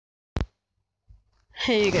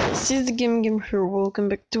Hey guys, this is the Game here. Welcome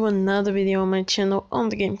back to another video on my channel on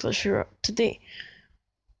the Game Royale. Today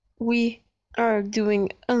we are doing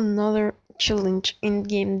another challenge in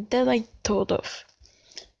game that I thought of.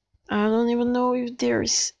 I don't even know if there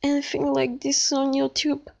is anything like this on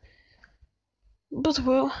YouTube, but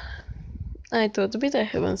well, I thought of it. I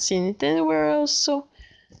haven't seen it anywhere else, so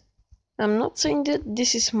I'm not saying that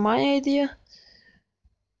this is my idea,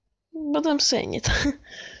 but I'm saying it.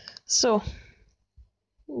 So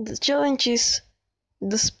the challenge is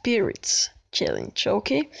the spirits challenge,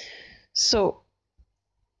 okay? So,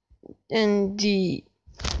 and the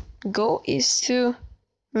goal is to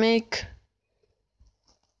make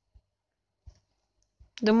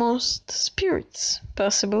the most spirits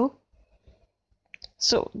possible.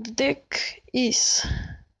 So the deck is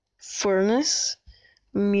furnace,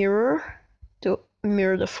 mirror to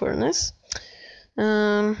mirror the furnace,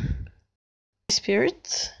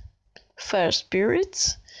 spirit, fire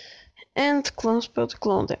spirits, and clone spell to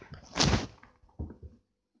clone them.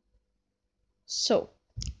 So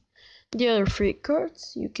the other three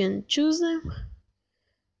cards, you can choose them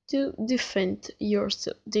to defend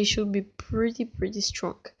yourself. They should be pretty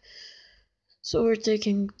strong. So we're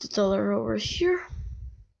taking the dollar over here,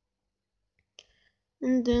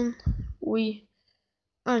 and then we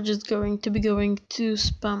are just going to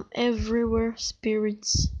spam everywhere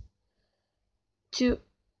spirits to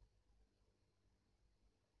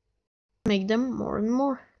make them more and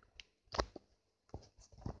more.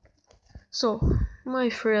 So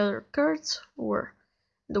my three other cards were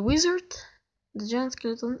the wizard, the giant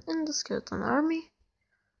skeleton, and the skeleton army.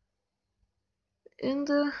 And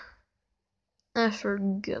I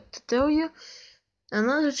forgot to tell you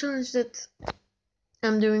another challenge that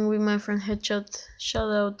I'm doing with my friend Headshot.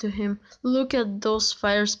 Shout out to him. Look at those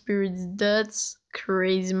fire spirits. That's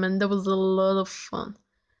crazy, man. That was a lot of fun.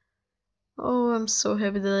 Oh, I'm so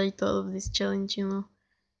happy that I thought of this challenge, you know.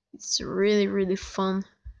 It's really fun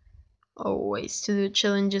always to do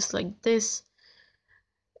challenges like this.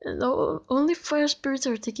 And only fire spirits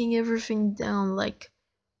are taking everything down, like,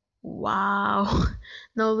 wow.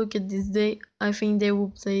 Now look at this. I think they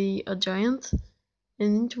will play a giant,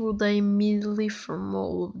 and it will die immediately from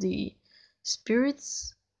all of the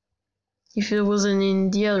spirits. If it wasn't in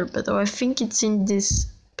the other battle, I think it's in this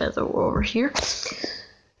battle over here.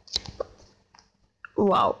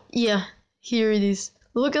 Wow, yeah, here it is.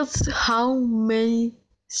 Look at how many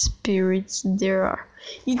spirits there are.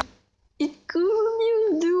 It couldn't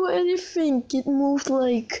even do anything. It moved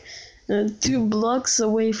like 2 blocks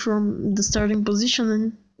away from the starting position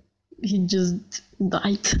and he just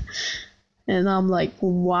died. And I'm like,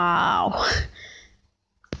 wow.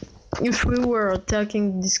 If we were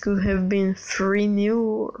attacking, this could have been 3-0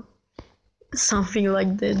 or something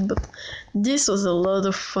like that, but this was a lot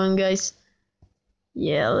of fun, guys.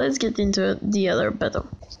 Yeah, let's get into the other battle.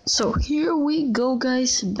 So here we go,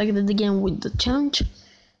 guys, back at it again with the challenge.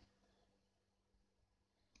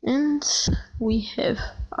 And we have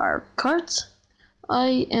our cards.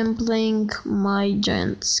 I am playing my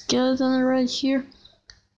giant skeleton right here,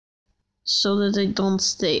 so that I don't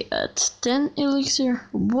stay at 10 elixir.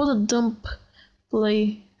 What a dump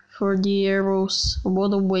play for the arrows.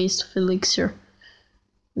 What a waste of elixir.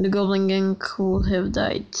 The goblin gang would have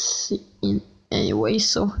died in anyway,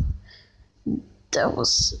 so that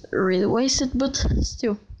was really wasted, but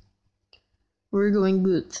still, we're going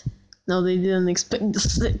good. Now they didn't expect the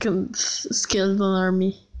second skeleton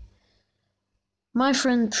army. My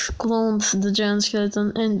friend cloned the giant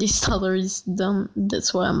skeleton and this dollar is done.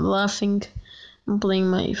 That's why I'm laughing. I'm playing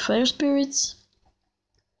my fire spirits.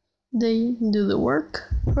 They do the work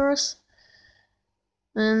for us.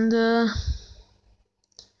 And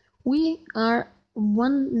we are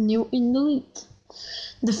 1-0 in the lead.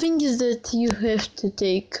 The thing is that you have to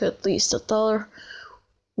take at least $1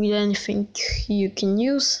 with anything you can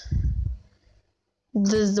use.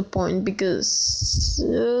 That's the point, because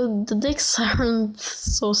the decks aren't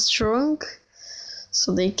so strong,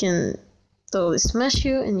 so they can totally smash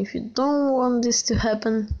you, and if you don't want this to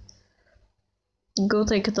happen, go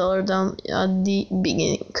take $1 down at the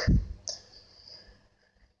beginning.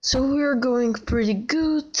 So we're going pretty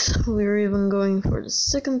good. We're even going for the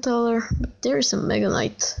second $1, but there is a Mega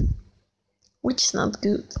Knight, which is not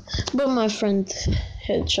good. But my friend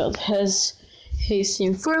Headshot has his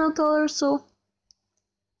Inferno $1, so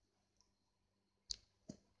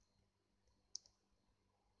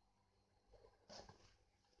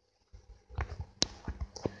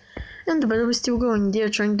and the battle is still going. They are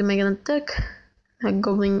trying to make an attack. A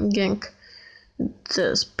goblin gang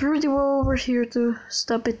does pretty well over here to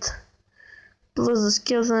stop it. Plus the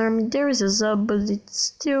skeleton army, there is a Zab, but it's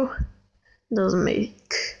still doesn't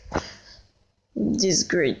make this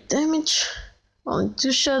great damage. Only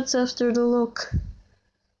 2 shots after the lock,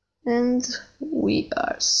 and we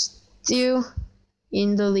are still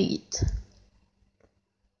in the lead.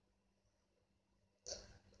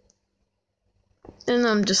 And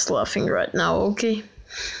I'm just laughing right now, okay?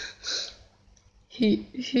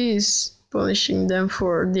 He's punishing them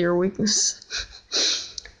for their weakness.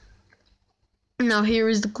 Now here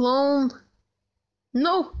is the clone.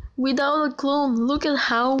 No, without a clone, look at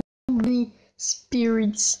how many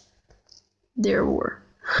spirits there were.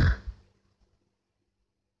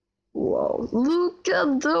 Wow, look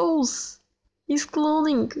at those! He's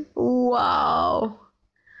cloning. Wow.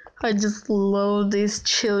 I just love this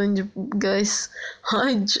challenge, guys.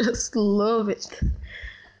 I just love it.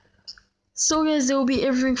 So guys, that will be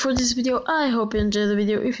everything for this video. I hope you enjoyed the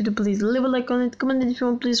video. If you do, please leave a like on it, comment it if you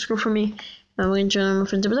want, please scroll for me. I'm going to join my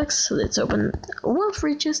friend Tablex. So let's open one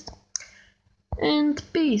free chest. And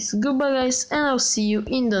peace. Goodbye guys, and I'll see you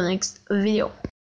in the next video.